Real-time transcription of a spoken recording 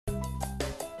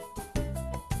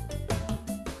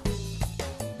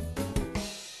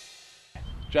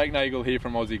Jake Nagle here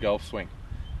from Aussie Golf Swing.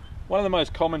 One of the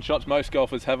most common shots most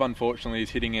golfers have, unfortunately, is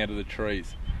hitting out of the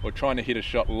trees, or trying to hit a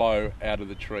shot low out of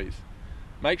the trees.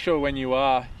 Make sure when you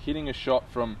are hitting a shot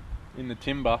from in the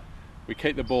timber, we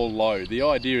keep the ball low. The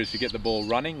idea is to get the ball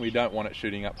running, we don't want it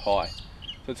shooting up high.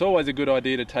 So it's always a good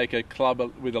idea to take a club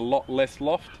with a lot less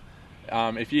loft.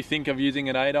 If you think of using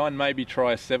an 8-iron, maybe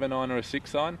try a 7-iron or a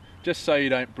 6-iron, just so you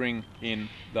don't bring in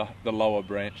the lower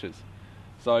branches.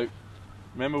 So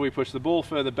remember, we push the ball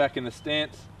further back in the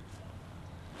stance,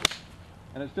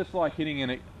 and it's just like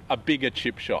hitting a bigger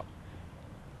chip shot.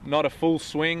 Not a full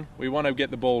swing, we want to get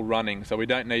the ball running, so we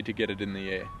don't need to get it in the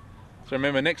air. So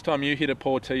remember, next time you hit a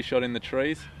poor tee shot in the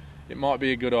trees, it might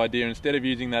be a good idea, instead of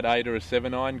using that 8 or a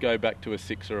 7-iron, go back to a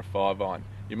 6 or a 5-iron.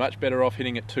 You're much better off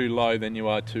hitting it too low than you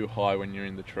are too high when you're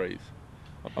in the trees.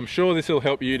 I'm sure this will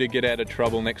help you to get out of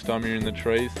trouble next time you're in the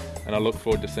trees, and I look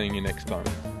forward to seeing you next time.